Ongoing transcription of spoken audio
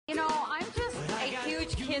You know, I'm just a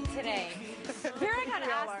huge kid today. Here I got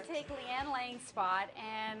asked to take Leanne Lang's spot,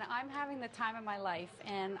 and I'm having the time of my life.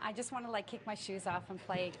 And I just want to like kick my shoes off and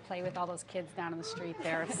play with all those kids down in the street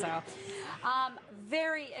there. So,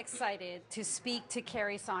 very excited to speak to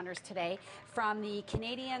Carrie Saunders today from the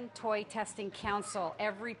Canadian Toy Testing Council.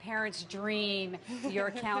 Every parent's dream,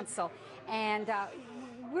 your council, and.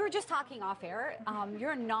 We were just talking off air.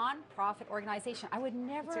 You're a non-profit organization. I would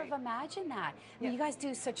never have imagined that. I mean, you guys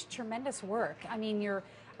do such tremendous work. I mean, you're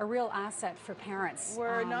a real asset for parents.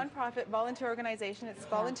 We're a non-profit volunteer organization. It's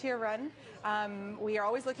volunteer run. We are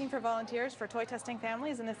always looking for volunteers for toy testing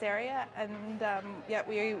families in this area, and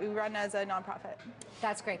we run as a non-profit.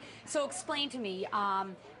 That's great. So explain to me,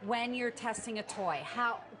 when you're testing a toy,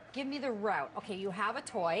 give me the route. Okay, you have a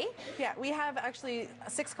toy. Yeah, we have actually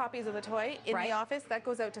 6 copies of the toy in the office. That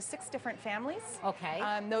goes out to 6 different families. Okay.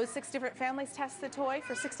 Those 6 different families test the toy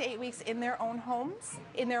for 6 to 8 weeks in their own homes,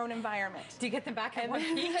 in their own environment. Do you get them back in 1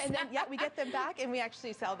 piece? And then, we get them back, and we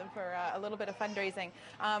actually sell them for a little bit of fundraising.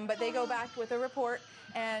 But they go back with a report,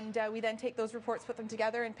 and we then take those reports, put them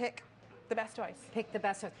together, and pick the best toys. Pick the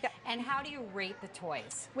best toys. Yeah. And how do you rate the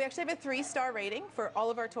toys? We actually have a 3-star rating for all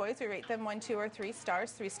of our toys. We rate them 1, 2, or 3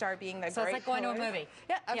 stars. 3-star being the so great it's like going toys. to a movie.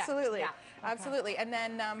 Yeah, absolutely. Yeah. Okay. Absolutely. And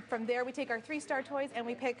then from there we take our 3-star toys and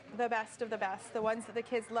we pick the best of the best, the ones that the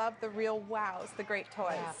kids love, the real wows, the great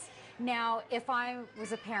toys. Yeah. Now, if I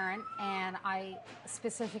was a parent and I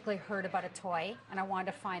specifically heard about a toy and I wanted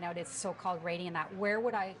to find out its so-called rating and that, where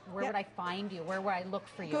would I find you? Where would I look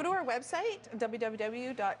for you? Go to our website,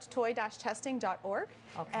 www.toy-testing.org,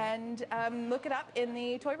 and look it up in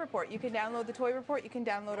the toy report. You can download the toy report. You can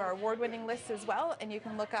download our award-winning lists as well, and you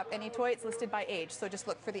can look up any toy. It's listed by age, so just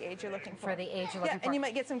look for the age you're looking for. For the age you're looking for. And you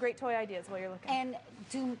might get some great toy ideas while you're looking. And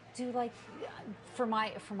do like for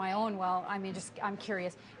my own, well, I mean, I'm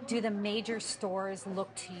curious. Do the major stores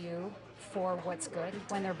look to you for what's good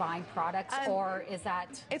when they're buying products, or is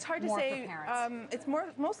that it's hard to more say. For parents? It's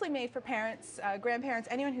mostly made for parents, grandparents,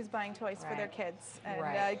 anyone who's buying toys for their kids,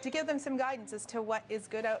 and to give them some guidance as to what is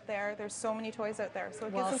good out there. There's so many toys out there, so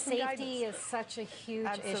it gives them some guidance. Safety is such a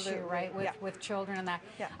huge issue, right? With children and that.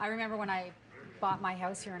 Yeah. I remember when I bought my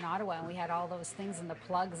house here in Ottawa and we had all those things and the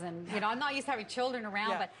plugs, and you know, I'm not used to having children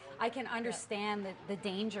around, but I can understand the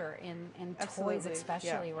danger in toys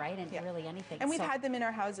especially, right? And really anything. And we've had them in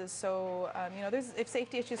our houses, so you know, if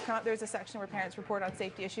safety issues come up, there's a section where parents report on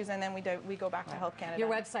safety issues, and then we go back to Health Canada. Your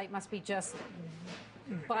website must be just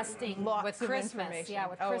busting with Christmas. Yeah,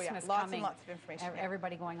 with Christmas lots coming. and lots of information.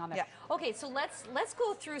 Everybody going on there. Yeah. Okay, so let's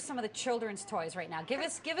go through some of the children's toys right now. Give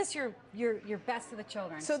us your best of the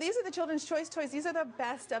children's. So these are the children's choice toys. These are the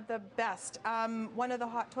best of the best. One of the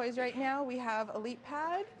hot toys right now, we have Elite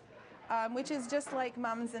Pad, which is just like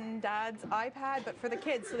mom's and dad's iPad, but for the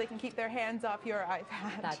kids, so they can keep their hands off your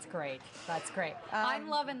iPad. That's great. That's great. I'm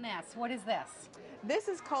loving this. What is this? This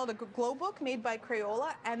is called a glow book made by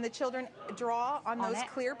Crayola, and the children draw on those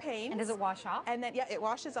clear panes. And does it wash off? And then, it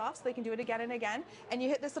washes off, so they can do it again and again. And you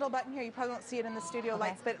hit this little button here. You probably won't see it in the studio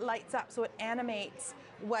lights, but it lights up, so it animates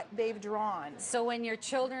what they've drawn. So when your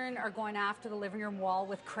children are going after the living room wall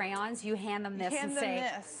with crayons, you hand them this and say,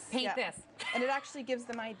 paint this. And it actually gives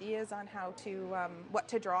them ideas on how to, what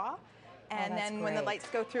to draw. And then when the lights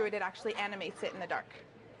go through it, it actually animates it in the dark.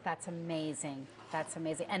 That's amazing. That's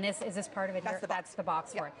amazing. And is this part of it? That's the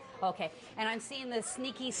box for it. Okay. And I'm seeing the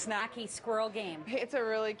sneaky, snacky squirrel game. It's a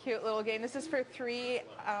really cute little game. This is for 3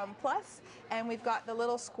 plus, and we've got the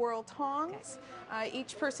little squirrel tongs.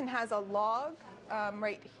 Each person has a log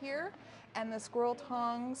right here, and the squirrel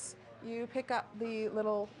tongs, you pick up the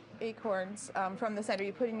little acorns from the center.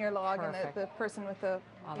 You put in your log, and the person with the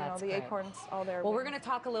the acorns all there. Well, we're going to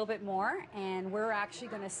talk a little bit more, and we're actually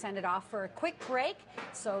going to send it off for a quick break.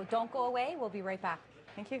 So don't go away. We'll be right back.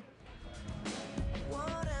 Thank you.